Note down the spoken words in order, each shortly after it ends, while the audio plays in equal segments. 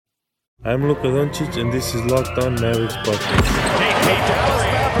I'm Luka Doncic, and this is Locked On Mavericks podcast. The Dallas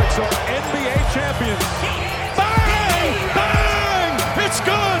Mavericks are NBA champions. Bang! Bang! It's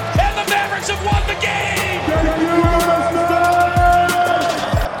good! And the Mavericks have won the game!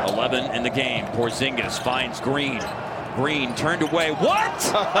 11 in the game. Porzingis finds Green. Green turned away. What?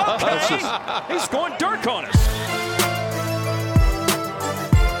 Okay. He's going Dirk on us.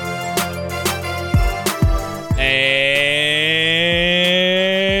 And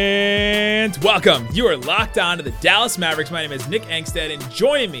welcome. You are locked on to the Dallas Mavericks. My name is Nick Angstead, and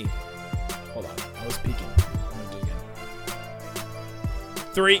joining me. Hold on, I was peeking. I'm gonna do it again.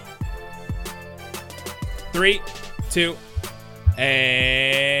 3, 2,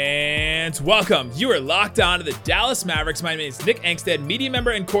 and welcome. You are locked on to the Dallas Mavericks. My name is Nick Angstead, media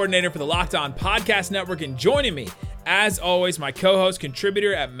member and coordinator for the Locked On Podcast Network, and joining me, as always, my co-host,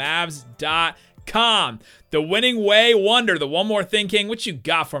 contributor at Mavs.com. The winning way wonder, the one more thing king. What you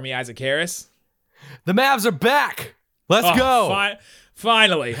got for me, Isaac Harris? The Mavs are back. Let's go.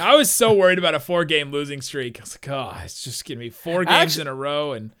 Finally. I was so worried about a 4-game losing streak. I was like, oh, it's just going to be 4 games in a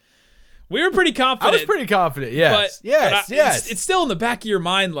row. And we were pretty confident. I was pretty confident, yes. Yes. It's still in the back of your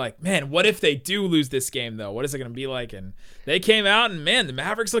mind like, man, what if they do lose this game, though? What is it going to be like? And they came out, and, man, the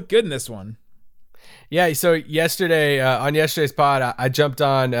Mavericks look good in this one. Yeah, so yesterday, on yesterday's pod, I jumped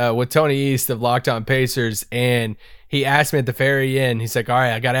on with Tony East of Locked On Pacers, and he asked me at the very end, he's like, all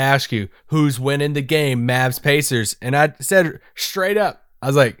right, I got to ask you, who's winning the game, Mavs-Pacers? And I said straight up, I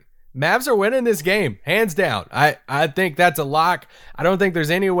was like, Mavs are winning this game, hands down. I think that's a lock. I don't think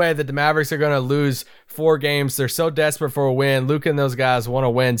there's any way that the Mavericks are going to lose 4 games. They're so desperate for a win. Luka and those guys want to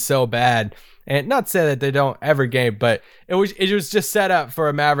win so bad. And not to say that they don't every game, but it was just set up for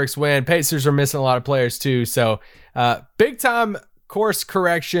a Mavericks win. Pacers are missing a lot of players too. So big time course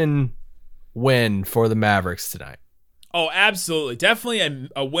correction win for the Mavericks tonight. Oh, absolutely. Definitely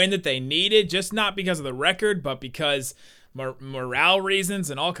a win that they needed, just not because of the record, but because morale reasons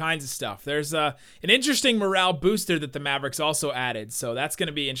and all kinds of stuff. There's an interesting morale booster that the Mavericks also added, so that's going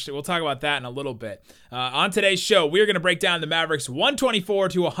to be interesting. We'll talk about that in a little bit. On today's show, we're going to break down the Mavericks'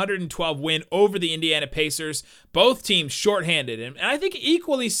 124-112 win over the Indiana Pacers. Both teams shorthanded, and I think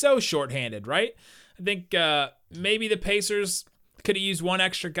equally so shorthanded, right? I think maybe the Pacers could have used one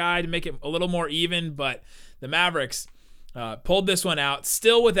extra guy to make it a little more even, but the Mavericks pulled this one out,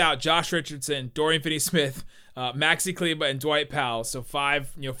 still without Josh Richardson, Dorian Finney-Smith, Maxi Kleber, and Dwight Powell. So 4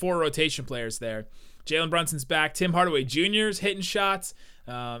 rotation players there. Jalen Brunson's back. Tim Hardaway Jr.'s hitting shots.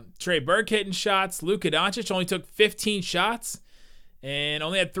 Trey Burke hitting shots. Luka Doncic only took 15 shots and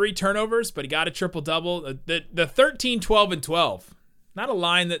only had 3 turnovers, but he got a triple-double. The 13, 12, and 12. Not a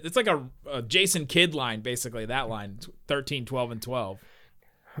line that it's like a Jason Kidd line, basically, that line, 13, 12, and 12.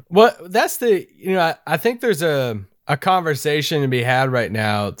 Well, that's I think there's a conversation to be had right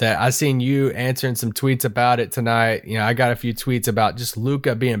now that I seen you answering some tweets about it tonight. I got a few tweets about just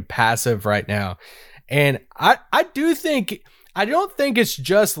Luka being passive right now. And I don't think it's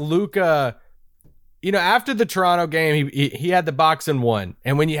just Luka. After the Toronto game, he had the box and one.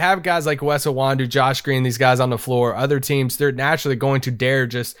 And when you have guys like Wes Iwundu, Josh Green, these guys on the floor, other teams, they're naturally going to dare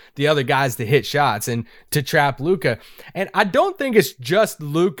just the other guys to hit shots and to trap Luka. And I don't think it's just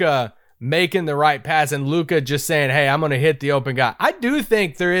Luka making the right pass and Luka just saying, hey, I'm going to hit the open guy. I do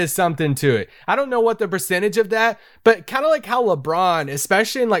think there is something to it. I don't know what the percentage of that, but kind of like how LeBron,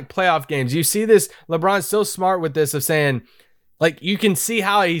 especially in like playoff games, you see this, LeBron's so smart with this of saying, like, you can see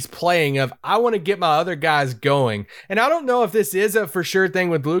how he's playing of, I want to get my other guys going. And I don't know if this is a for sure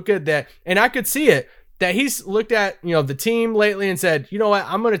thing with Luka and I could see it, that he's looked at, the team lately and said, you know what,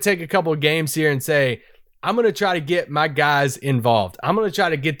 I'm going to take a couple of games here and say, I'm going to try to get my guys involved. I'm going to try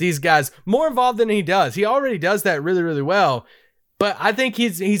to get these guys more involved than he does. He already does that really, really well. But I think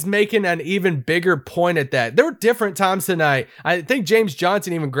he's making an even bigger point at that. There were different times tonight. I think James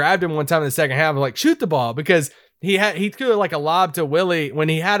Johnson even grabbed him one time in the second half and like, shoot the ball, because he threw like a lob to Willie when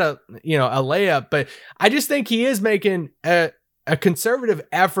he had a layup. But I just think he is making a conservative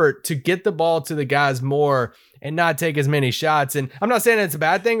effort to get the ball to the guys more and not take as many shots. And I'm not saying it's a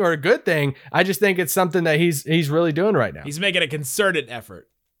bad thing or a good thing. I just think it's something that he's really doing right now. He's making a concerted effort.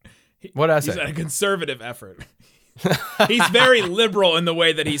 What'd I say? He's at a conservative effort. He's very liberal in the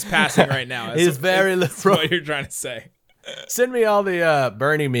way that he's passing right now. He's very liberal. That's what you're trying to say. Send me all the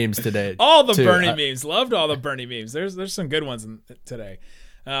Bernie memes today. All the Bernie memes. Loved all the Bernie memes. There's some good ones today.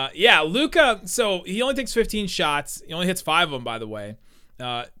 Luka, so he only takes 15 shots. He only hits 5 of them, by the way.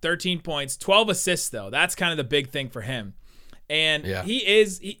 13 points, 12 assists, though. That's kind of the big thing for him. And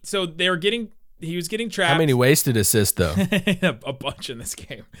so they were getting he was getting trapped. How many wasted assists though? A bunch in this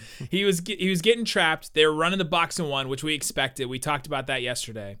game. He was getting trapped. They were running the box and one, which we expected. We talked about that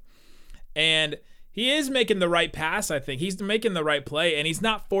yesterday. And he is making the right pass, I think. He's making the right play, and he's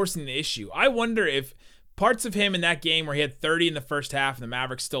not forcing the issue. I wonder if parts of him in that game where he had 30 in the first half and the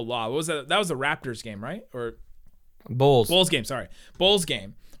Mavericks still lost. What was that? That was the Raptors game, right? Or Bulls game, sorry. Bulls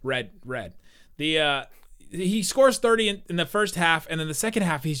game. Red. He scores 30 in the first half, and then the second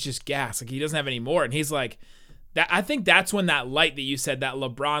half he's just gassed. Like, he doesn't have any more. And he's like, I think that's when that light that you said, that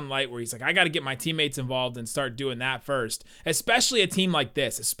LeBron light, where he's like, I got to get my teammates involved and start doing that first. Especially a team like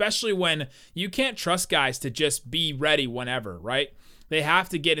this, especially when you can't trust guys to just be ready whenever, right? They have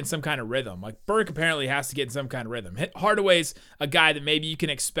to get in some kind of rhythm. Like, Burke apparently has to get in some kind of rhythm. Hardaway's a guy that maybe you can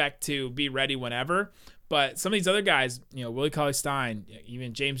expect to be ready whenever, but some of these other guys, Willie Cauley-Stein,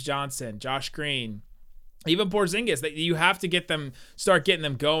 even James Johnson, Josh Green, even Porzingis, that you have to start getting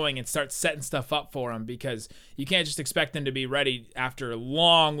them going and start setting stuff up for them, because you can't just expect them to be ready after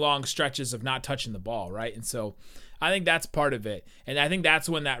long stretches of not touching the ball, right? And so I think that's part of it. And I think that's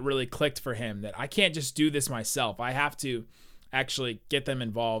when that really clicked for him, that I can't just do this myself. I have to actually get them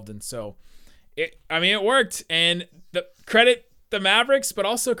involved. And so it worked. And credit the Mavericks, but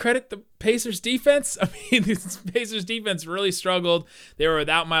also credit the Pacers defense. I mean, the Pacers defense really struggled. They were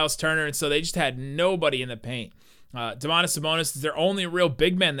without Miles Turner, and so they just had nobody in the paint. Domantas Sabonis is their only real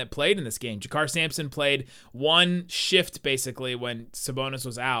big man that played in this game. Jakar Sampson played one shift basically when Sabonis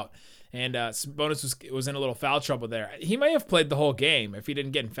was out, and Sabonis was in a little foul trouble there. He may have played the whole game if he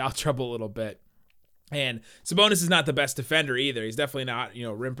didn't get in foul trouble a little bit. And Sabonis is not the best defender either. He's definitely not,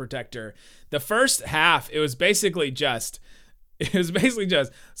 rim protector. The first half, it was basically just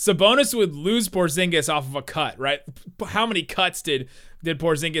Sabonis would lose Porzingis off of a cut, right? How many cuts did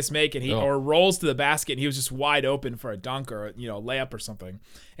Porzingis make, and or rolls to the basket, and he was just wide open for a dunk or layup or something.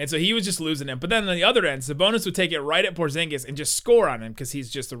 And so he was just losing him. But then on the other end, Sabonis would take it right at Porzingis and just score on him, because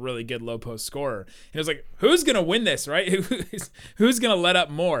he's just a really good low post scorer. And it was like, who's gonna win this, right? Who's gonna let up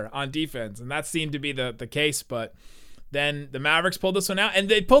more on defense? And that seemed to be the case. But then the Mavericks pulled this one out, and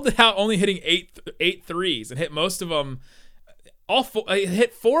they pulled it out only hitting eight threes and hit most of them.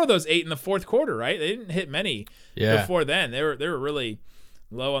 Hit 4 of those 8 in the fourth quarter, right? They didn't hit many before then. They were really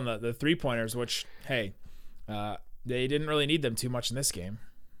low on the 3-pointers, which, hey, they didn't really need them too much in this game.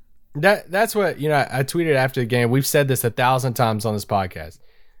 That's what, I tweeted after the game. We've said this 1,000 times on this podcast.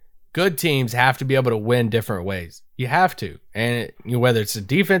 Good teams have to be able to win different ways. You have to. And whether it's a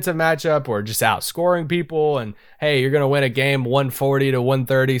defensive matchup or just outscoring people, and, hey, you're going to win a game 140 to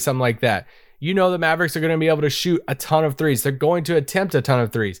 130, something like that. The Mavericks are going to be able to shoot a ton of threes. They're going to attempt a ton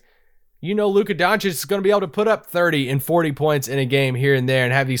of threes. Luka Doncic is going to be able to put up 30 and 40 points in a game here and there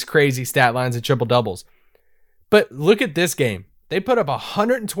and have these crazy stat lines and triple doubles. But look at this game. They put up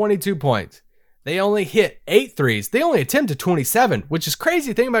 122 points. They only hit 8 threes. They only attempted 27, which is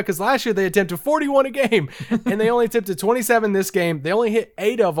crazy to think about, because last year they attempted 41 a game and they only attempted 27 this game. They only hit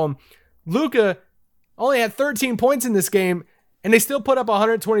 8 of them. Luka only had 13 points in this game, and they still put up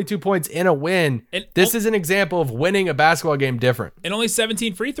 122 points in a win. And this is an example of winning a basketball game different. And only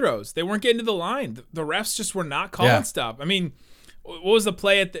 17 free throws. They weren't getting to the line. The refs just were not calling stuff. I mean, what was the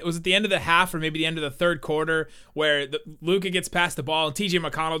play? Was it the end of the half or maybe the end of the third quarter where Luka gets past the ball and TJ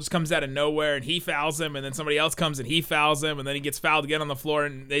McConnell just comes out of nowhere and he fouls him, and then somebody else comes and he fouls him, and then he gets fouled again on the floor,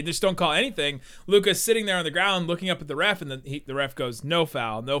 and they just don't call anything. Luka's sitting there on the ground looking up at the ref, and then the ref goes, no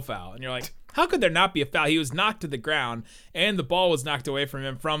foul. And you're like, how could there not be a foul? He was knocked to the ground, and the ball was knocked away from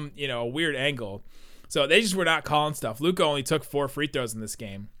him from a weird angle. So they just were not calling stuff. Luka only took 4 free throws in this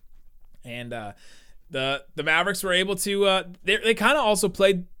game, and the Mavericks were able to. They kind of also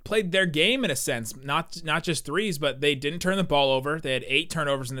played their game in a sense, not just threes, but they didn't turn the ball over. They had 8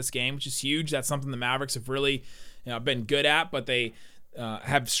 turnovers in this game, which is huge. That's something the Mavericks have really been good at, but they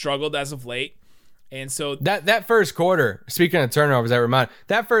have struggled as of late. And so that first quarter, speaking of turnovers,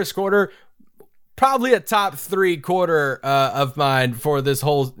 that first quarter. Probably a top 3 quarter of mine for this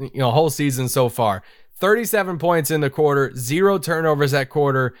whole season so far. 37 points in the quarter, 0 turnovers that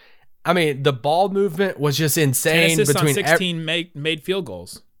quarter. I mean, the ball movement was just insane. 10 assists on 16 made field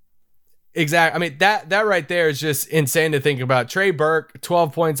goals. Exactly. I mean, that right there is just insane to think about. Trey Burke,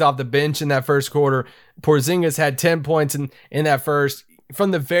 12 points off the bench in that first quarter. Porzingis had 10 points in that first.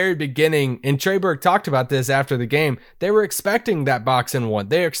 From the very beginning, and Trey Burke talked about this after the game, they were expecting that box and one.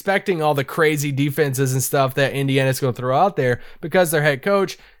 They're expecting all the crazy defenses and stuff that Indiana's going to throw out there, because their head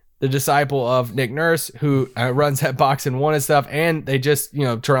coach, the disciple of Nick Nurse, who runs that box and one and stuff, and they just,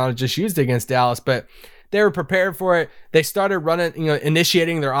 Toronto just used it against Dallas, but they were prepared for it. They started running,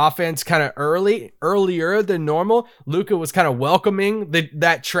 initiating their offense kind of earlier than normal. Luka was kind of welcoming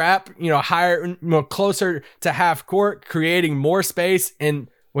that trap, higher, closer to half court, creating more space. And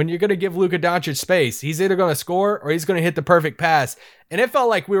when you're going to give Luka Doncic space, he's either going to score or he's going to hit the perfect pass. And it felt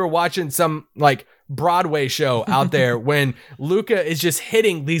like we were watching some like Broadway show out there when Luka is just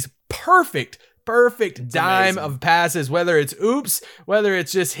hitting these perfect dime of passes, whether it's oops, whether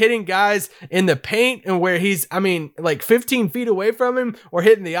it's just hitting guys in the paint and where he's, like 15 feet away from him or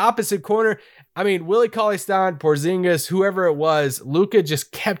hitting the opposite corner. Willie Cauley-Stein, Porzingis, whoever it was, Luka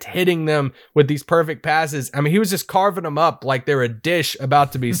just kept hitting them with these perfect passes. He was just carving them up like they're a dish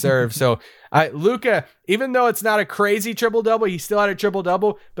about to be served. So Luka, even though it's not a crazy triple-double, he still had a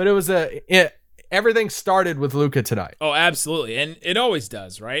triple-double, but it was everything started with Luka tonight. Oh, absolutely. And it always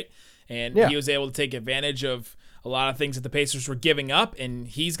does, right? And he was able to take advantage of a lot of things that the Pacers were giving up, and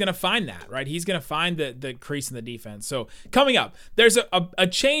he's going to find that, right? He's going to find the crease in the defense. So coming up, there's a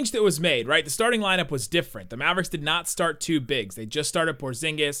change that was made, right? The starting lineup was different. The Mavericks did not start two bigs. They just started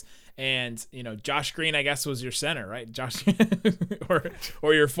Porzingis and, Josh Green, I guess, was your center, right? Josh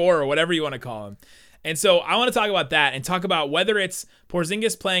or your four or whatever you want to call him. And so I want to talk about that and talk about whether it's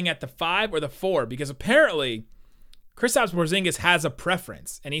Porzingis playing at the 5 or the 4, because apparently Kristaps Porzingis has a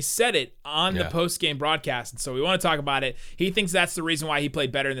preference, and he said it on the post-game broadcast, and so we want to talk about it. He thinks that's the reason why he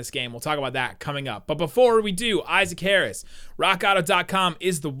played better in this game. We'll talk about that coming up. But before we do, Isaac Harris, RockAuto.com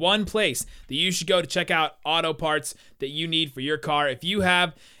is the one place that you should go to check out auto parts that you need for your car. If you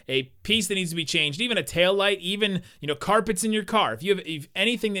have a piece that needs to be changed, even a taillight, even carpets in your car, if you have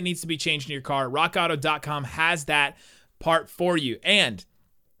anything that needs to be changed in your car, RockAuto.com has that part for you. And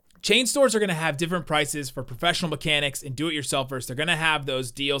chain stores are going to have different prices for professional mechanics and do-it-yourselfers. They're going to have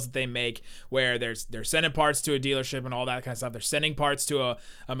those deals that they make where they're sending parts to a dealership and all that kind of stuff. They're sending parts to a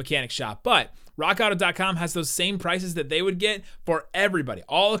mechanic shop. But RockAuto.com has those same prices that they would get for everybody,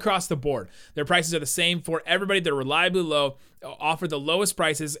 all across the board. Their prices are the same for everybody. They're reliably low, offer the lowest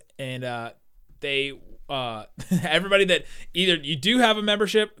prices, and everybody that either you do have a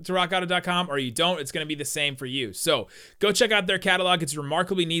membership to rockauto.com or you don't, it's going to be the same for you. So go check out their catalog. It's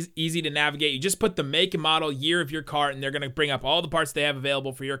remarkably easy to navigate. You just put the make and model, year of your car, and they're going to bring up all the parts they have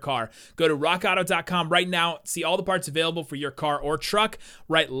available for your car. Go to rockauto.com right now, see all the parts available for your car or truck.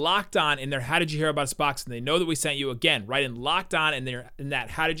 Write Locked On in their How Did You Hear About Us box, and they know that we sent you. Again, write in Locked On in that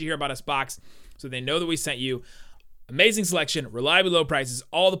How Did You Hear About Us box, so they know that we sent you. Amazing selection, reliably low prices,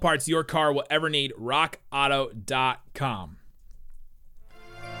 all the parts your car will ever need, rockauto.com.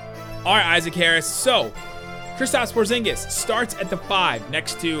 All right, Isaac Harris. So, Kristaps Porzingis starts at the 5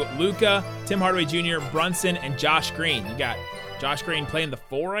 next to Luka, Tim Hardaway Jr., Brunson, and Josh Green. You got Josh Green playing the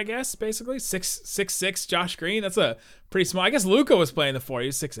 4, I guess, basically. 6'6" Josh Green. That's a pretty small. I guess Luka was playing the 4. He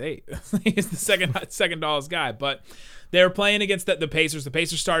was 6'8". He's the second tallest guy, but they were playing against the Pacers. The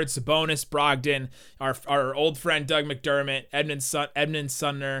Pacers started Sabonis, Brogdon, our old friend Doug McDermott, Edmund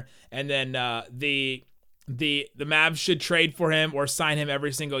Sumner, and then the Mavs should trade for him or sign him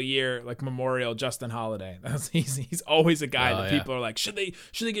every single year, like Memorial Justin Holiday. He's always a guy that people are like, should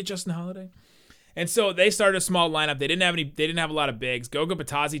they get Justin Holiday? And so they started a small lineup. They didn't have a lot of bigs. Goga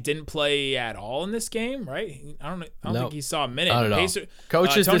Batadze didn't play at all in this game, right? I don't think he saw a minute. Not at all.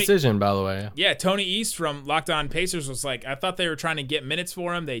 Coach's decision, by the way. Yeah, Tony East from Locked On Pacers was like, I thought they were trying to get minutes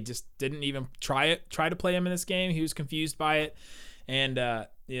for him. They just didn't even try to play him in this game. He was confused by it, and they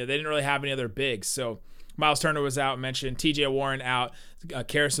didn't really have any other bigs. So Miles Turner was out, mentioned T.J. Warren out,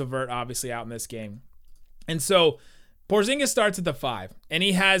 Karis LeVert obviously out in this game, and so Porzingis starts at the 5, and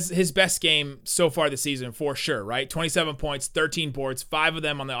he has his best game so far this season for sure, right? 27 points, 13 boards, 5 of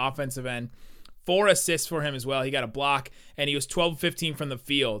them on the offensive end, 4 assists for him as well. He got a block, and he was 12-15 from the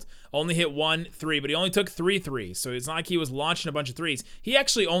field. Only hit 1 3, but he only took 3 threes, so it's not like he was launching a bunch of threes. He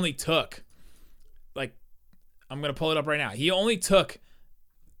actually only took, I'm going to pull it up right now. He only took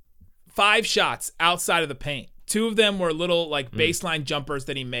 5 shots outside of the paint. 2 of them were little baseline jumpers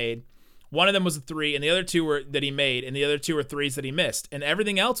that he made. One of them was a 3, and the other 2 were that he made, and the other 2 were 3s that he missed. And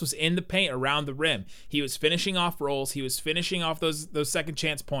everything else was in the paint around the rim. He was finishing off rolls. He was finishing off those second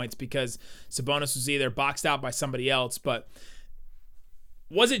chance points because Sabonis was either boxed out by somebody else. But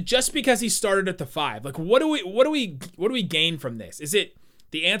was it just because he started at the 5? What do we gain from this? Is it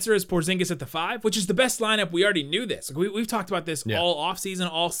the answer is Porzingis at the 5, which is the best lineup? We already knew this. We've talked about this all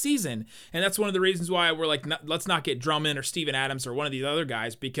offseason, all season, and that's one of the reasons why we're like, let's not get Drummond or Steven Adams or one of these other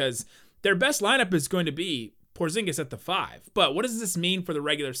guys, because their best lineup is going to be Porzingis at the 5. But what does this mean for the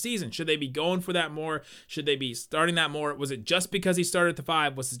regular season? Should they be going for that more? Should they be starting that more? Was it just because he started at the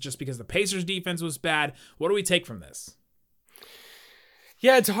 5? Was it just because the Pacers defense was bad? What do we take from this?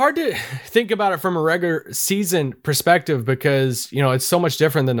 Yeah, it's hard to think about it from a regular season perspective because, it's so much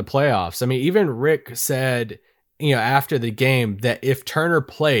different than the playoffs. I mean, even Rick said, after the game that if Turner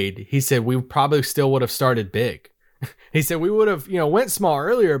played, he said we probably still would have started big. He said we would have, went small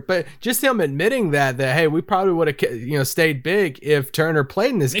earlier, but just him admitting that hey, we probably would have, stayed big if Turner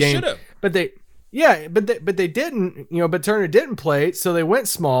played in this game. Should've. But they didn't, but Turner didn't play, so they went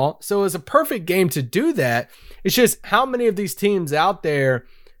small. So it was a perfect game to do that. It's just how many of these teams out there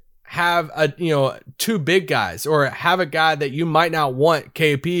have two big guys, or have a guy that you might not want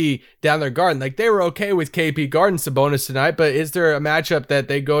KP down their garden. Like, they were okay with KP guarding Sabonis tonight, but is there a matchup that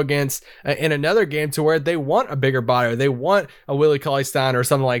they go against in another game to where they want a bigger body, or they want a Willie Cauley-Stein or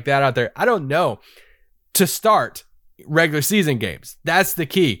something like that out there? I don't know. To start regular season games, that's the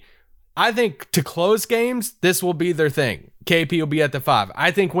key. I think to close games, this will be their thing. KP will be at the 5. I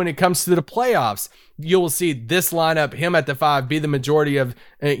think when it comes to the playoffs, you will see this lineup, him at the 5, be the majority of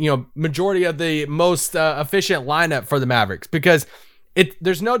the most efficient lineup for the Mavericks, because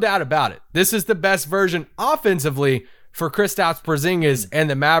there's no doubt about it. This is the best version offensively for Kristaps Porzingis and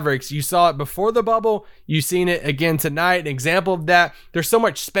the Mavericks. You saw it before the bubble. You've seen it again tonight. An example of that. There's so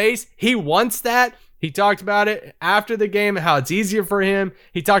much space. He wants that. He talked about it after the game, how it's easier for him.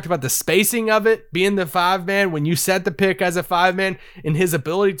 He talked about the spacing of it, being the 5-man, when you set the pick as a 5-man, and his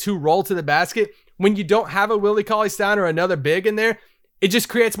ability to roll to the basket. When you don't have a Willie Cauley-Stein or another big in there, it just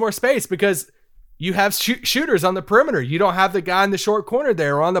creates more space because you have shooters on the perimeter. You don't have the guy in the short corner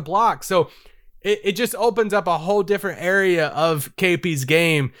there or on the block. So it just opens up a whole different area of KP's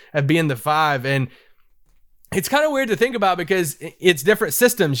game of being the 5. And it's kind of weird to think about because it's different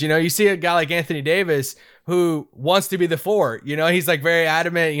systems. You see a guy like Anthony Davis who wants to be the 4. He's like very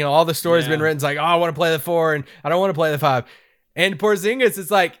adamant. All the stories have been written. It's like, oh, I want to play the 4 and I don't want to play the 5. And Porzingis,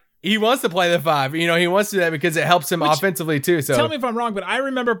 it's like he wants to play the 5. He wants to do that because it helps him offensively too. So tell me if I'm wrong, but I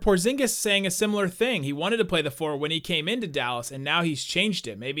remember Porzingis saying a similar thing. He wanted to play the 4 when he came into Dallas, and now he's changed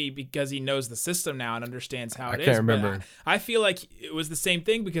it. Maybe because he knows the system now and understands how it is. I can't remember. I feel like it was the same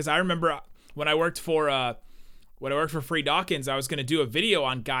thing because I remember when I worked for Free Dawkins, I was going to do a video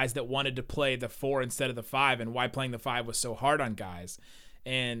on guys that wanted to play the 4 instead of the 5 and why playing the 5 was so hard on guys.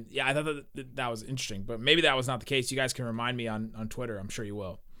 And yeah, I thought that was interesting, but maybe that was not the case. You guys can remind me on Twitter. I'm sure you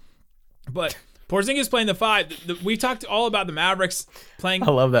will. But Porzingis playing the 5. We talked all about the Mavericks playing. I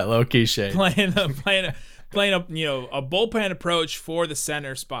love that low key shade. Playing a bullpen approach for the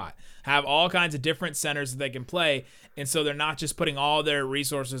center spot. Have all kinds of different centers that they can play, and so they're not just putting all their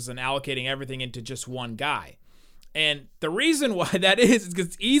resources and allocating everything into just one guy. And the reason why that is because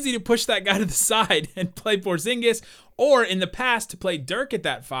it's easy to push that guy to the side and play Porzingis, or in the past to play Dirk at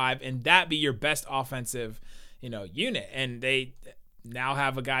that 5 and that be your best offensive, unit. And they now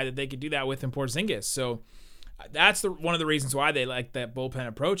have a guy that they could do that with in Porzingis. So that's one of the reasons why they like that bullpen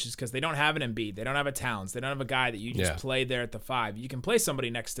approach, is because they don't have an Embiid, they don't have a Towns, they don't have a guy that you just play there at the 5. You can play somebody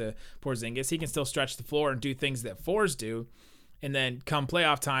next to Porzingis. He can still stretch the floor and do things that 4s do. And then come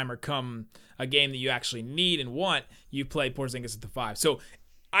playoff time or come a game that you actually need and want, you play Porzingis at the 5. So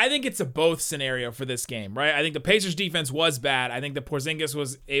I think it's a both scenario for this game, right? I think the Pacers defense was bad. I think the Porzingis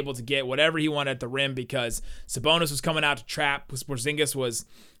was able to get whatever he wanted at the rim because Sabonis was coming out to trap, because Porzingis was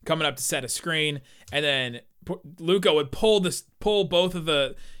coming up to set a screen, and then Luka would pull both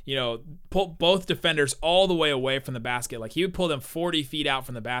defenders all the way away from the basket. Like, he would pull them 40 feet out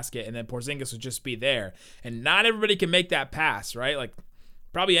from the basket, and then Porzingis would just be there. And not everybody can make that pass, right? Like,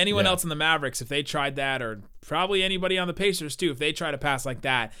 probably anyone else in the Mavericks, if they tried that, or probably anybody on the Pacers too, if they try to pass like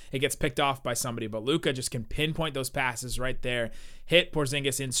that, it gets picked off by somebody. But Luka just can pinpoint those passes right there, hit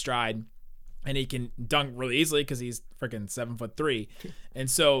Porzingis in stride, and he can dunk really easily because he's freaking 7'3". And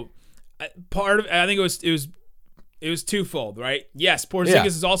so I think it was twofold, right? Yes, Porzingis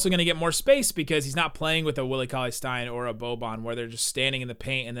is also going to get more space because he's not playing with a Willie Cauley-Stein or a Boban where they're just standing in the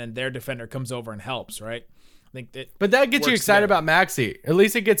paint and then their defender comes over and helps, right? I think but that gets you excited about Maxey. At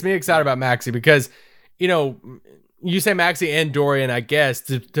least it gets me excited about Maxey because, you say Maxey and Dorian, I guess,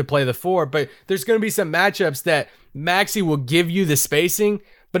 to play the 4, but there's going to be some matchups that Maxey will give you the spacing,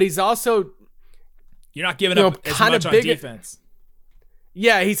 but he's also... You're not giving up as much on defense.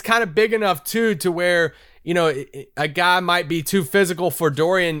 Yeah, he's kind of big enough, too, to where... a guy might be too physical for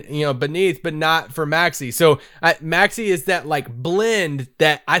Dorian, beneath, but not for Maxey. So Maxey is that like blend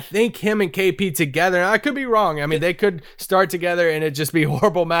that I think him and KP together, and I could be wrong. I mean, they could start together and it just be a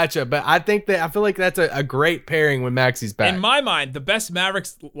horrible matchup, but I feel like that's a great pairing when Maxey's back. In my mind, the best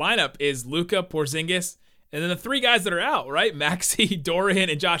Mavericks lineup is Luka, Porzingis, and then the 3 guys that are out, right? Maxey,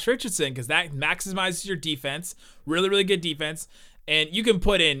 Dorian, and Josh Richardson, because that maximizes your defense. Really, really good defense. And you can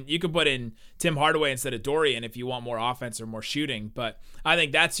put in Tim Hardaway instead of Dorian if you want more offense or more shooting. But I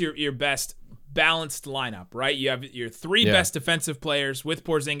think that's your best balanced lineup, right? You have your 3 best defensive players with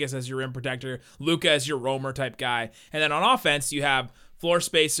Porzingis as your rim protector, Luka as your roamer type guy. And then on offense, you have floor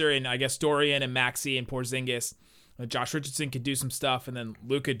spacer and I guess Dorian and Maxey and Porzingis. Josh Richardson could do some stuff, and then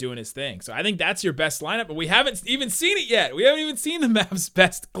Luka doing his thing. So I think that's your best lineup, but we haven't even seen it yet. We haven't even seen the Mavs'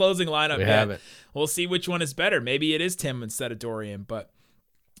 best closing lineup yet. Haven't. We'll see which one is better. Maybe it is Tim instead of Dorian, but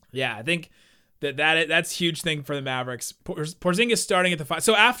yeah, I think that's a huge thing for the Mavericks. Porzingis starting at the 5.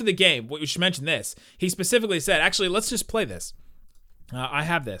 So after the game, we should mention this. He specifically said, actually, let's just play this. I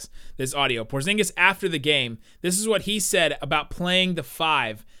have this audio. Porzingis after the game, this is what he said about playing the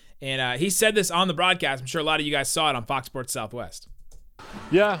 5. And he said this on the broadcast. I'm sure a lot of you guys saw it on Fox Sports Southwest.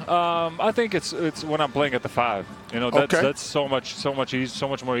 Yeah, I think it's when I'm playing at the 5. That's so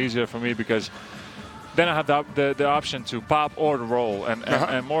much more easier for me, because then I have the option to pop or to roll.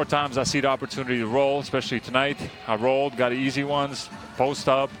 And more times I see the opportunity to roll, especially tonight. I rolled, got easy ones, post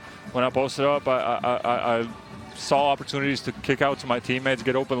up. When I posted up, I saw opportunities to kick out to my teammates,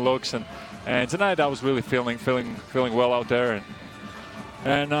 get open looks. And tonight I was really feeling well out there.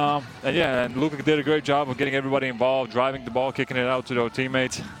 And Luka did a great job of getting everybody involved, driving the ball, kicking it out to their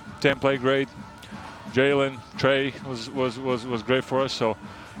teammates. Tim played great. Jalen, Trey was great for us. So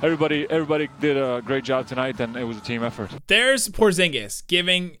everybody did a great job tonight, and it was a team effort. There's Porzingis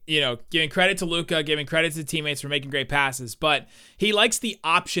giving credit to Luka, giving credit to the teammates for making great passes, but he likes the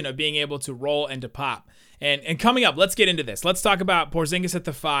option of being able to roll and to pop. And coming up, let's get into this. Let's talk about Porzingis at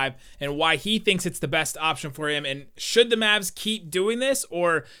the 5 and why he thinks it's the best option for him. And should the Mavs keep doing this,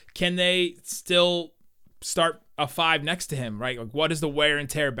 or can they still start a 5 next to him, right? Like, what is the wear and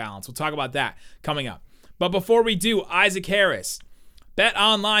tear balance? We'll talk about that coming up. But before we do, Isaac Harris,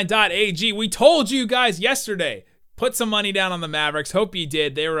 betonline.ag. We told you guys yesterday, put some money down on the Mavericks. Hope you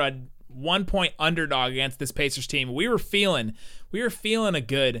did. They were a 1-point underdog against this Pacers team. We were feeling a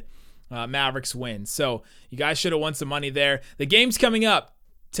good Mavericks win. So you guys should have won some money there. The game's coming up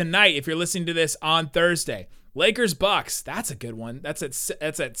tonight if you're listening to this on Thursday. Lakers Bucks, that's a good one. That's at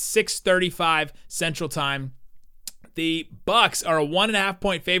 6:35 Central Time. The Bucks are a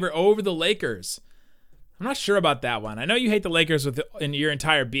 1.5-point favorite over the Lakers. I'm not sure about that one. I know you hate the Lakers in your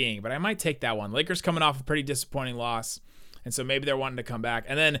entire being, but I might take that one. Lakers coming off a pretty disappointing loss, and so maybe they're wanting to come back.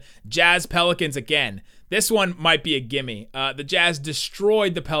 And then Jazz Pelicans again. This one might be a gimme. The Jazz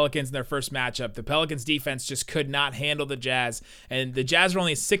destroyed the Pelicans in their first matchup. The Pelicans defense just could not handle the Jazz, and the Jazz are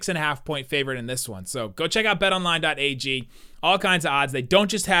only a 6.5-point favorite in this one. So go check out betonline.ag. All kinds of odds. They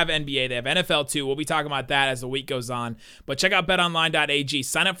don't just have NBA. They have NFL too. We'll be talking about that as the week goes on. But check out betonline.ag.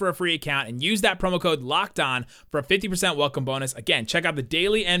 Sign up for a free account and use that promo code LOCKEDON for a 50% welcome bonus. Again, check out the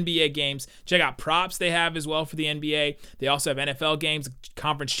daily NBA games. Check out props they have as well for the NBA. They also have NFL games,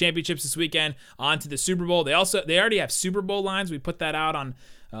 conference championships this weekend, on to the Super Bowl. They already have Super Bowl lines. We put that out on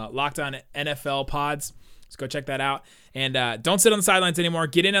Locked On NFL pods. So go check that out. And don't sit on the sidelines anymore.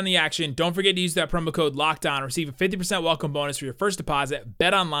 Get in on the action. Don't forget to use that promo code LOCKEDON. Receive a 50% welcome bonus for your first deposit.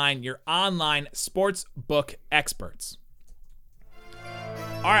 BetOnline, your online sports book experts.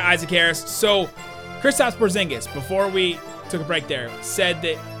 All right, Isaac Harris. So Kristaps Porzingis, before we took a break there, said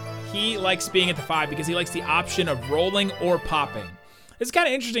that he likes being at the 5 because he likes the option of rolling or popping. It's kind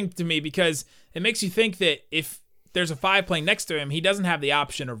of interesting to me because it makes you think that if there's a 5 playing next to him, he doesn't have the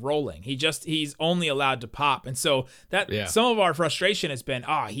option of rolling. He's only allowed to pop. And so some of our frustration has been,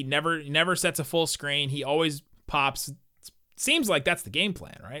 he never sets a full screen. He always pops. Seems like that's the game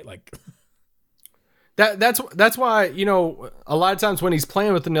plan, right? Like that's why, a lot of times when he's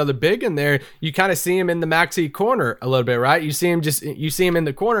playing with another big in there, you kind of see him in the maxi corner a little bit, right? You see him in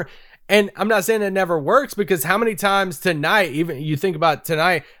the corner. And I'm not saying it never works, because how many times tonight, even you think about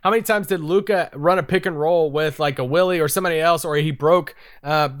tonight, how many times did Luka run a pick and roll with like a Willie or somebody else, or he broke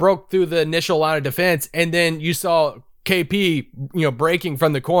through the initial line of defense, and then you saw KP, breaking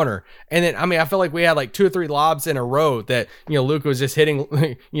from the corner. And then, I feel like we had like 2 or 3 lobs in a row that, Luka was just hitting,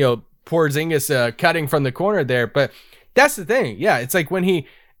 Porzingis cutting from the corner there. But that's the thing. Yeah, it's like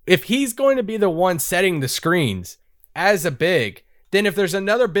if he's going to be the one setting the screens as a big, then if there's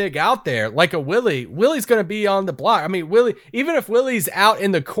another big out there, like a Willie's going to be on the block. Willie, even if Willie's out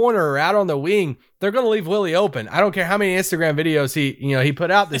in the corner or out on the wing, they're going to leave Willie open. I don't care how many Instagram videos he put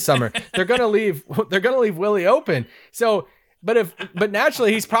out this summer. They're going to leave Willie open. So, but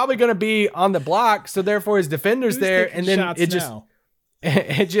naturally he's probably going to be on the block. So therefore his defender's there, and then it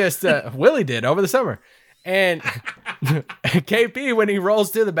just Willie did over the summer. And KP, when he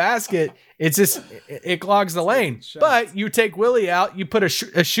rolls to the basket, it clogs the lane. But you take Willie out, you put a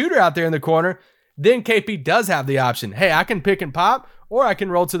shooter out there in the corner, then KP does have the option. Hey, I can pick and pop, or I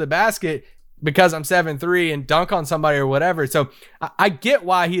can roll to the basket because I'm 7'3" and dunk on somebody or whatever. So I get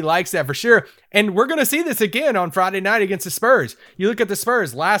why he likes that for sure. And we're going to see this again on Friday night against the Spurs. You look at the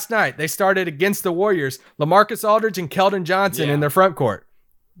Spurs last night, they started against the Warriors, LaMarcus Aldridge and Keldon Johnson in their front court.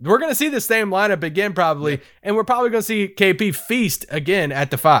 we're going to see the same lineup again probably, and we're probably going to see KP feast again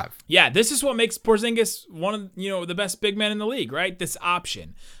at the 5. Yeah, this is what makes Porzingis one of the best big men in the league, right? This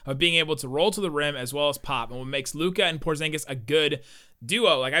option of being able to roll to the rim as well as pop, and what makes Luka and Porzingis a good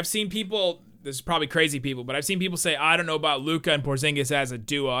duo. Like I've seen people, this is probably crazy people, but I've seen people say, I don't know about Luka and Porzingis as a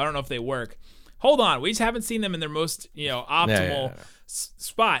duo. I don't know if they work. Hold on, we just haven't seen them in their most optimal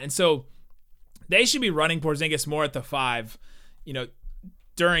spot, and so they should be running Porzingis more at the 5,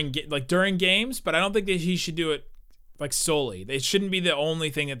 during games, but I don't think that he should do it like solely. It shouldn't be the only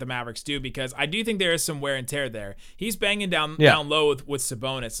thing that the Mavericks do, because I do think there is some wear and tear there. He's banging down low with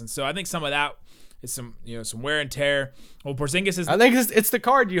Sabonis, and so I think some of that is some wear and tear. Well, Porzingis is. I think it's the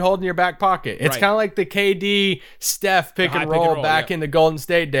card you hold in your back pocket. It's kind of like the KD Steph pick and roll back in the Golden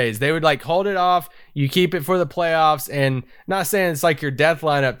State days. They would like hold it off. You keep it for the playoffs, and not saying it's like your death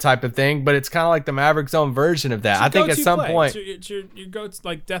lineup type of thing, but it's kind of like the Mavericks' own version of that. I think at some point, it's your go-to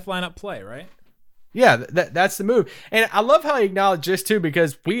like death lineup play, right? Yeah, that's the move. And I love how he acknowledged this too,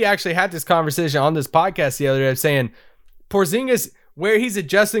 because we actually had this conversation on this podcast the other day of saying Porzingis, where he's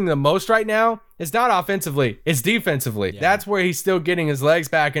adjusting the most right now is not offensively, it's defensively. Yeah. That's where he's still getting his legs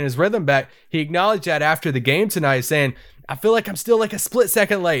back and his rhythm back. He acknowledged that after the game tonight, saying, I feel like I'm still like a split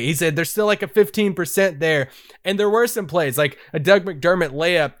second late. He said there's still like a 15% there. And there were some plays, like a Doug McDermott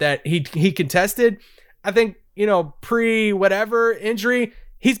layup that he contested. I think, pre-whatever injury,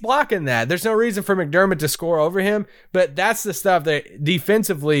 he's blocking that. There's no reason for McDermott to score over him, but that's the stuff that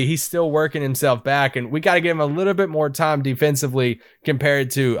defensively he's still working himself back, and we got to give him a little bit more time defensively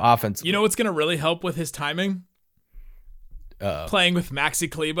compared to offensively. You know what's going to really help with his timing? Playing with Maxi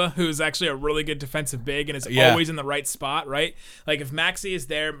Kleber, who's actually a really good defensive big and is always in the right spot, right? Like if Maxi is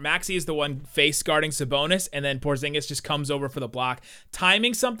there, Maxi is the one face guarding Sabonis, and then Porzingis just comes over for the block.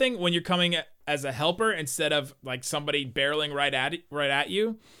 Timing something when you're coming as a helper instead of like somebody barreling right at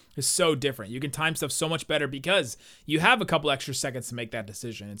you is so different. You can time stuff so much better because you have a couple extra seconds to make that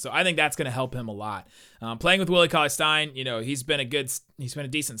decision, and so I think that's going to help him a lot. Playing with Willie Cauley-Stein, he's been a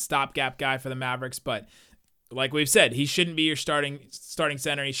decent stopgap guy for the Mavericks, but like we've said, he shouldn't be your starting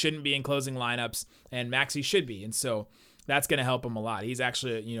center. He shouldn't be in closing lineups, and Maxey should be. And so that's going to help him a lot. He's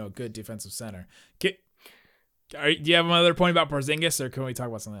actually a good defensive center. Do you have another point about Porzingis, or can we talk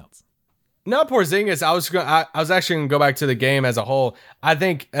about something else? Not Porzingis. I was actually going to go back to the game as a whole. I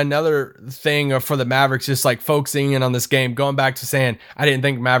think another thing for the Mavericks, just like focusing in on this game, going back to saying I didn't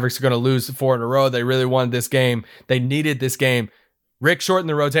think Mavericks were going to lose 4 in a row. They really wanted this game. They needed this game. Rick shortened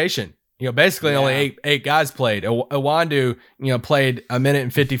the rotation. Basically only eight guys played. Iwundu, played a minute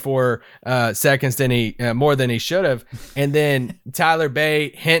and 54 seconds more than he should have. And then Tyler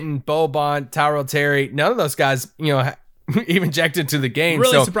Bey, Hinton, Boban, Tyrell Terry, none of those guys, even injected to the game.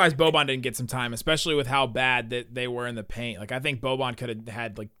 Really surprised Boban didn't get some time, especially with how bad that they were in the paint. Like I think Boban could have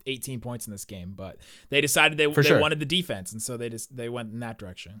had like 18 points in this game, but they decided they wanted the defense, and so they went in that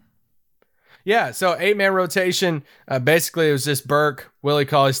direction. Yeah, so 8-man rotation. Basically, it was just Burke, Willie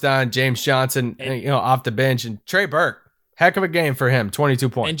Cauley-Stein, James Johnson, off the bench, and Trey Burke. Heck of a game for him, 22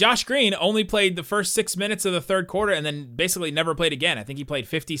 points. And Josh Green only played the first 6 minutes of the third quarter and then basically never played again. I think he played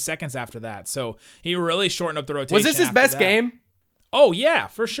 50 seconds after that. So he really shortened up the rotation. Was this his best game? Oh, yeah,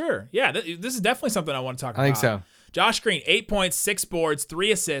 for sure. Yeah, this is definitely something I want to talk about. I think so. Josh Green, 8 points, 6 boards,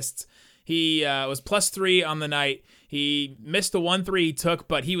 3 assists. He was +3 on the night. He missed the 1-3 he took,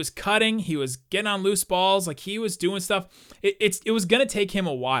 but he was cutting. He was getting on loose balls. Like he was doing stuff. It was going to take him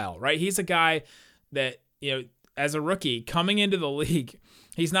a while, right? He's a guy that, as a rookie coming into the league,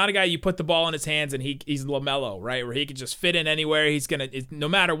 he's not a guy you put the ball in his hands and he's LaMelo, right? Where he can just fit in anywhere. He's going to, no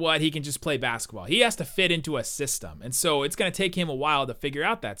matter what, he can just play basketball. He has to fit into a system. And so it's going to take him a while to figure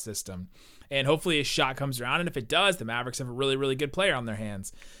out that system. And hopefully his shot comes around. And if it does, the Mavericks have a really, really good player on their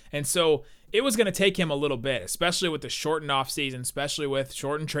hands. And so it was going to take him a little bit, especially with the shortened offseason, especially with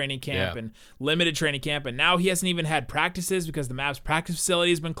shortened training camp and limited training camp. And now he hasn't even had practices because the Mavs practice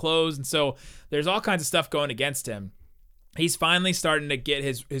facility has been closed. And so there's all kinds of stuff going against him. He's finally starting to get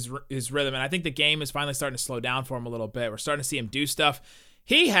his rhythm. And I think the game is finally starting to slow down for him a little bit. We're starting to see him do stuff.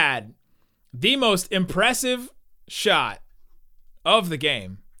 He had the most impressive shot of the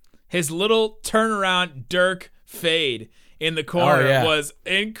game. His little turnaround Dirk fade in the corner was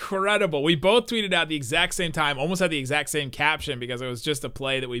incredible. We both tweeted out the exact same time, almost had the exact same caption because it was just a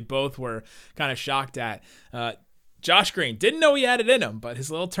play that we both were kind of shocked at. Josh Green, didn't know he had it in him, but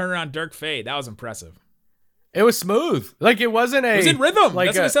his little turnaround Dirk fade, that was impressive. It was smooth. Like it was in rhythm.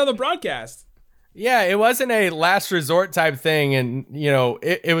 That's what I saw on the broadcast. Yeah, it wasn't a last resort type thing. And,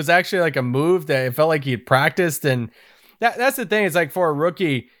 it was actually like a move that it felt like he'd practiced. And that's the thing. It's like for a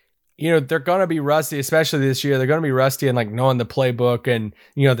rookie, they're going to be rusty, especially this year. They're going to be rusty in like knowing the playbook and,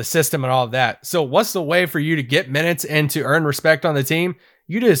 the system and all of that. So what's the way for you to get minutes and to earn respect on the team?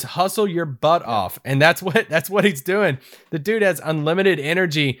 You just hustle your butt off. And that's what he's doing. The dude has unlimited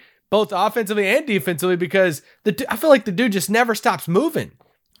energy, both offensively and defensively, because I feel like the dude just never stops moving.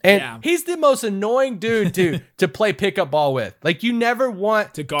 And he's the most annoying dude to play pickup ball with. Like, you never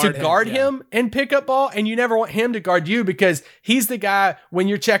want to guard him in pickup ball, and you never want him to guard you, because he's the guy, when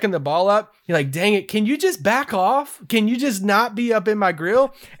you're checking the ball up, you're like, dang it, can you just back off? Can you just not be up in my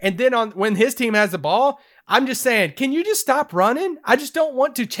grill? And then when his team has the ball, I'm just saying, can you just stop running? I just don't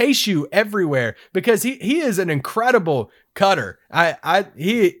want to chase you everywhere, because he is an incredible cutter.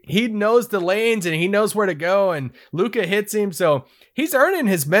 He knows the lanes and he knows where to go, and Luka hits him. So he's earning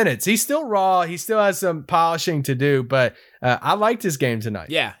his minutes. He's still raw. He still has some polishing to do, but I liked his game tonight.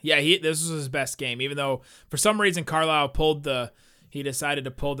 Yeah. This was his best game, even though for some reason Carlisle he decided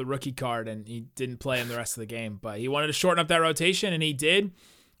to pull the rookie card and he didn't play him the rest of the game, but he wanted to shorten up that rotation and he did.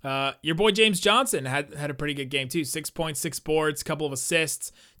 Your boy James Johnson had a pretty good game too. 6 points, 6 boards, couple of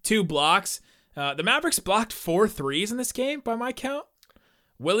assists, 2 blocks. The Mavericks blocked 4 threes in this game by my count.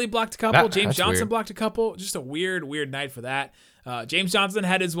 Willie blocked a couple. James Johnson blocked a couple. Just a weird night for that. James Johnson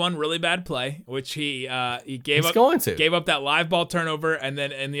had his one really bad play, which he gave up that live ball turnover, and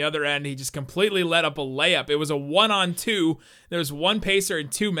then in the other end he just completely let up a layup. It was a 1-on-2. There was 1 Pacer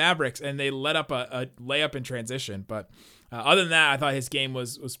and 2 Mavericks, and they let up a layup in transition. But other than that, I thought his game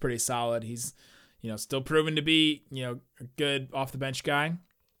was pretty solid. He's still proven to be a good off the bench guy.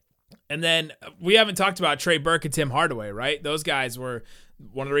 And then we haven't talked about Trey Burke and Tim Hardaway, right? Those guys were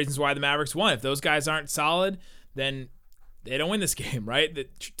one of the reasons why the Mavericks won. If those guys aren't solid, then they don't win this game, right?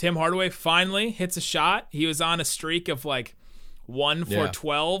 Tim Hardaway finally hits a shot. He was on a streak of like 1 for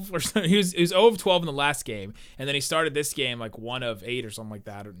 12 or something. He was 0 of 12 in the last game, and then he started this game like 1 of 8 or something like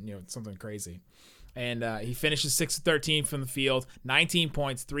that, or something crazy. And he finishes 6 of 13 from the field, 19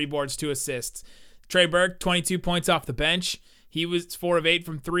 points, 3 boards, 2 assists. Trey Burke, 22 points off the bench. He was 4 of 8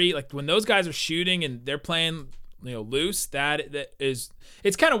 from 3. Like, when those guys are shooting and they're playing, loose,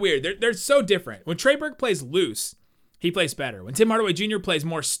 it's kind of weird. They're so different. When Trey Burke plays loose, he plays better. When Tim Hardaway Jr. plays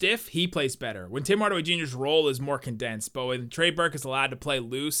more stiff, he plays better. When Tim Hardaway Jr.'s role is more condensed, but when Trey Burke is allowed to play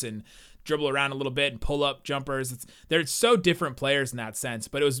loose and dribble around a little bit and pull up jumpers, they're so different players in that sense,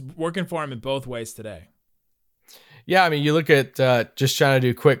 but it was working for him in both ways today. Yeah, I mean, you look at just trying to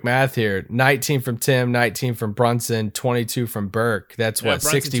do quick math here. 19 from Tim, 19 from Brunson, 22 from Burke. That's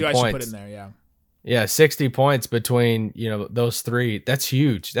 60 too, points. I should put in there, yeah. Yeah, 60 points between, those 3. That's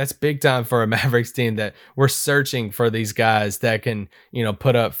huge. That's big time for a Mavericks team that we're searching for these guys that can,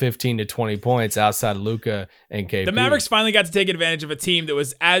 put up 15 to 20 points outside of Luka and KP. The Mavericks finally got to take advantage of a team that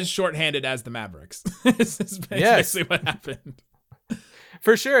was as shorthanded as the Mavericks. This is basically what happened.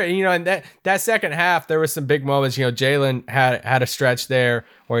 For sure. And that second half, there was some big moments. Jalen had a stretch there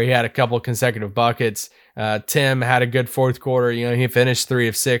where he had a couple consecutive buckets. Tim had a good fourth quarter. He finished 3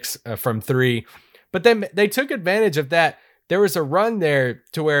 of 6 from 3. But then they took advantage of that. There was a run there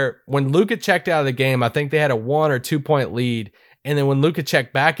to where when Luka checked out of the game, I think they had a 1 or 2 point lead. And then when Luka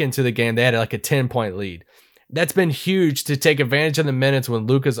checked back into the game, they had like a 10-point lead. That's been huge to take advantage of the minutes when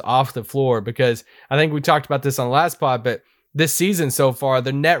Luka's off the floor, because I think we talked about this on the last pod, but this season so far,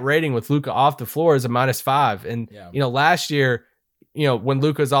 the net rating with Luka off the floor is a -5. And, last year, when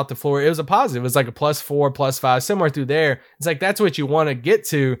Luka's off the floor, it was a positive. It was like a +4, +5, somewhere through there. It's like, that's what you want to get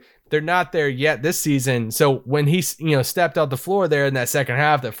to. They're not there yet this season. So when he, stepped out the floor there in that second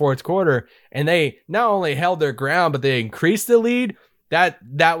half, that fourth quarter, and they not only held their ground, but they increased the lead,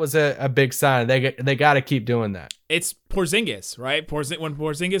 that was a big sign. They got to keep doing that. It's Porzingis, right? When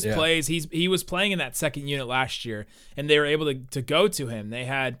Porzingis plays, he was playing in that second unit last year, and they were able to go to him. They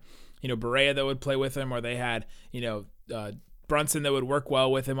had, Barea that would play with him, or they had, Brunson that would work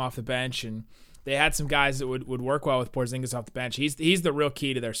well with him off the bench, and they had some guys that would work well with Porzingis off the bench. He's the real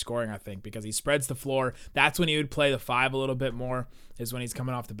key to their scoring, I think, because he spreads the floor. That's when he would play the 5 a little bit more, is when he's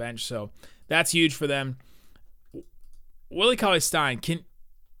coming off the bench. So that's huge for them. Willie Cauley-Stein, can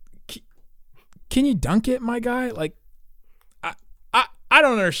you dunk it, my guy? Like, I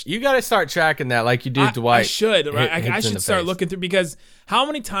don't understand. You got to start tracking that like you do Dwight. I should. Right? I should start looking through, because how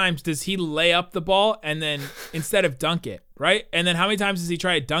many times does he lay up the ball and then instead of dunk it, right? And then how many times does he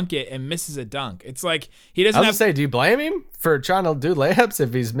try to dunk it and misses a dunk? It's like he doesn't. I was gonna say, do you blame him for trying to do layups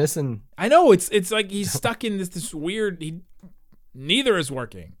if he's missing? I know it's like he's stuck in this weird. Neither is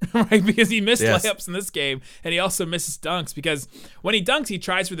working, right? Because he missed layups in this game, and he also misses dunks, because when he dunks, he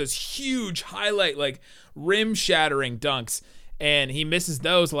tries for those huge highlight, like rim-shattering dunks, And he misses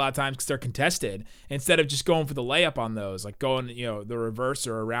those a lot of times because they're contested instead of just going for the layup on those, like going, the reverse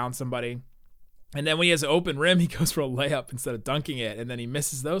or around somebody. And then when he has an open rim, he goes for a layup instead of dunking it. And then he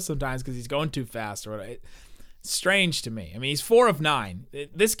misses those sometimes because he's going too fast or whatever. Strange to me. I mean, he's 4 of 9.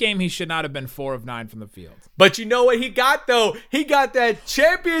 This game, he should not have been 4 of 9 from the field. But you know what he got, though? He got that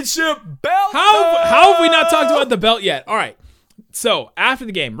championship belt. How have we not talked about the belt yet? All right. So after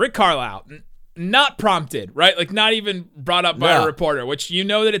the game, Rick Carlisle, not prompted, right? Like not even brought up by a reporter, which you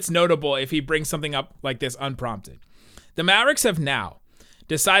know that it's notable if he brings something up like this unprompted. The Mavericks have now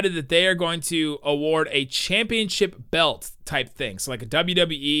decided that they are going to award a championship belt type thing. So like a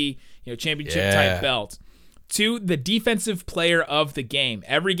WWE, championship type belt to the defensive player of the game.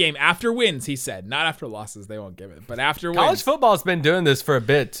 Every game after wins, he said. Not after losses, they won't give it, but after wins. College football's been doing this for a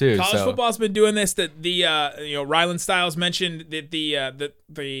bit too. College football's been doing this. That the Rylan Stiles mentioned that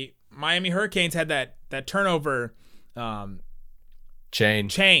the Miami Hurricanes had that turnover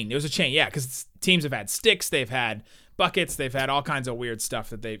chain. It was a chain, yeah, because teams have had sticks, they've had buckets, they've had all kinds of weird stuff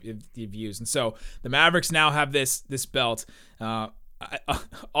that they've used, and so the Mavericks now have this belt.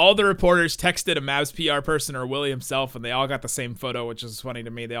 All the reporters texted a Mavs PR person or Willie himself, and they all got the same photo, which is funny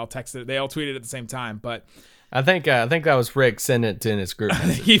to me. They all tweeted at the same time. But I think that was Rick sending it to his group.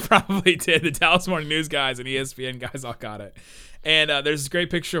 He probably did. The Dallas Morning News guys and ESPN guys all got it. And there's this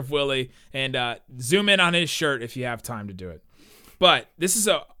great picture of Willie, and zoom in on his shirt if you have time to do it. But this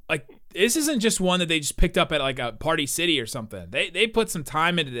isn't just one that they just picked up at like a Party City or something. They put some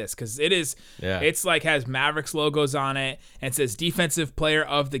time into this because it's like has Mavericks logos on it and it says defensive player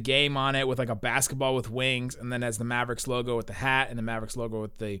of the game on it with like a basketball with wings, and then has the Mavericks logo with the hat and the Mavericks logo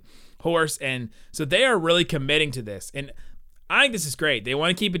with the horse. And so they are really committing to this. And I think this is great. They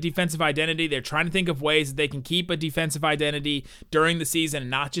want to keep a defensive identity. They're trying to think of ways that they can keep a defensive identity during the season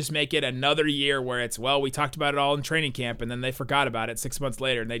and not just make it another year where it's, we talked about it all in training camp and then they forgot about it 6 months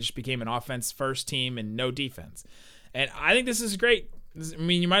later and they just became an offense first team and no defense. And I think this is great. I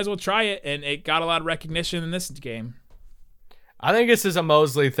mean, you might as well try it, and it got a lot of recognition in this game. I think this is a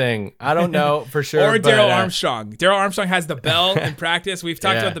Mosley thing. I don't know for sure. Or Daryl Armstrong. Daryl Armstrong has the bell in practice. We've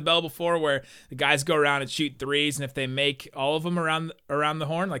talked about the bell before where the guys go around and shoot threes, and if they make all of them around the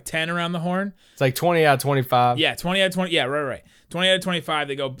horn, like 10 around the horn. It's like 20 out of 25. Yeah, 20 out of 20. Yeah, right. 20 out of 25,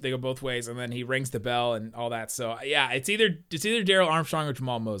 they go both ways, and then he rings the bell and all that. So, yeah, it's either Daryl Armstrong or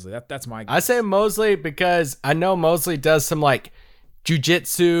Jamal Mosley. That's my guess. I say Mosley because I know Mosley does some like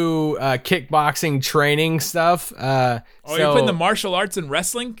jiu-jitsu, kickboxing training stuff. You're putting the martial arts and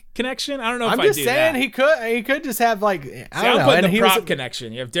wrestling connection? I don't know if I do that. I'm just saying he could just have like, I'm putting the prop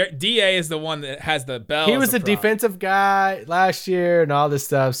connection. You have DA is the one that has the bell. He was a defensive guy last year and all this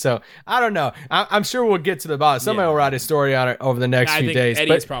stuff. So I don't know. I'm sure we'll get to the bottom. Somebody will write a story on it over the next few days.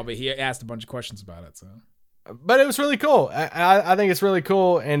 He asked a bunch of questions about it. So. But it was really cool. I think it's really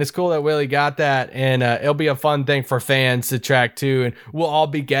cool, and it's cool that Willie got that, and it'll be a fun thing for fans to track too, and we'll all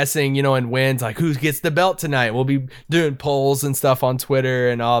be guessing, and wins, like who gets the belt tonight. We'll be doing polls and stuff on Twitter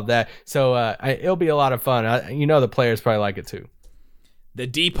and all of that, so it'll be a lot of fun. The players probably like it too. The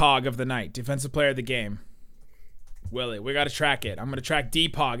DPOG of the night, defensive player of the game, Willie. We got to track it. I'm going to track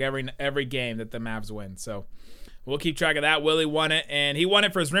DPOG every game that the Mavs win, so we'll keep track of that. Willie won it, and he won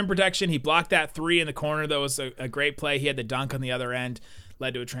it for his rim protection. He blocked that three in the corner. That was a great play. He had the dunk on the other end,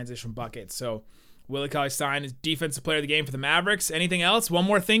 led to a transition bucket. So Willie Cauley-Stein is defensive player of the game for the Mavericks. Anything else? One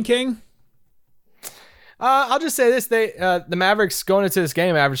more thing, King? I'll just say this. The Mavericks going into this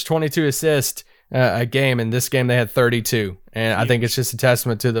game averaged 22 assists a game. In this game, they had 32. And I think it's just a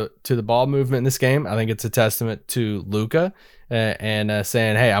testament to the ball movement in this game. I think it's a testament to Luka. And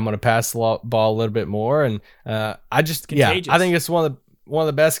saying, hey, I'm going to pass the ball a little bit more. And I think it's one of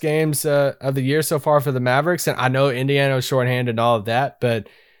the best games of the year so far for the Mavericks. And I know Indiana was shorthanded and all of that, but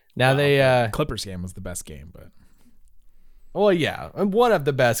now the Clippers game was the best game. But one of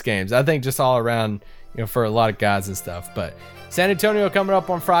the best games. I think just all around, for a lot of guys and stuff. But San Antonio coming up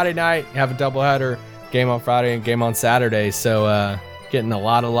on Friday night. You have a doubleheader, game on Friday and game on Saturday. So getting a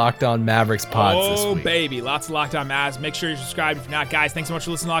lot of Locked On Mavericks pods this week. Oh, baby. Lots of Locked On Mavs. Make sure you're subscribed if you're not. Guys, thanks so much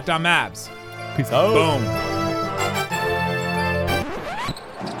for listening to Locked On Mavs. Peace out. Boom.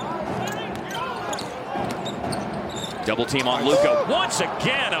 Double team on Luka. Once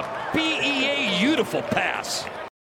again, a beautiful pass.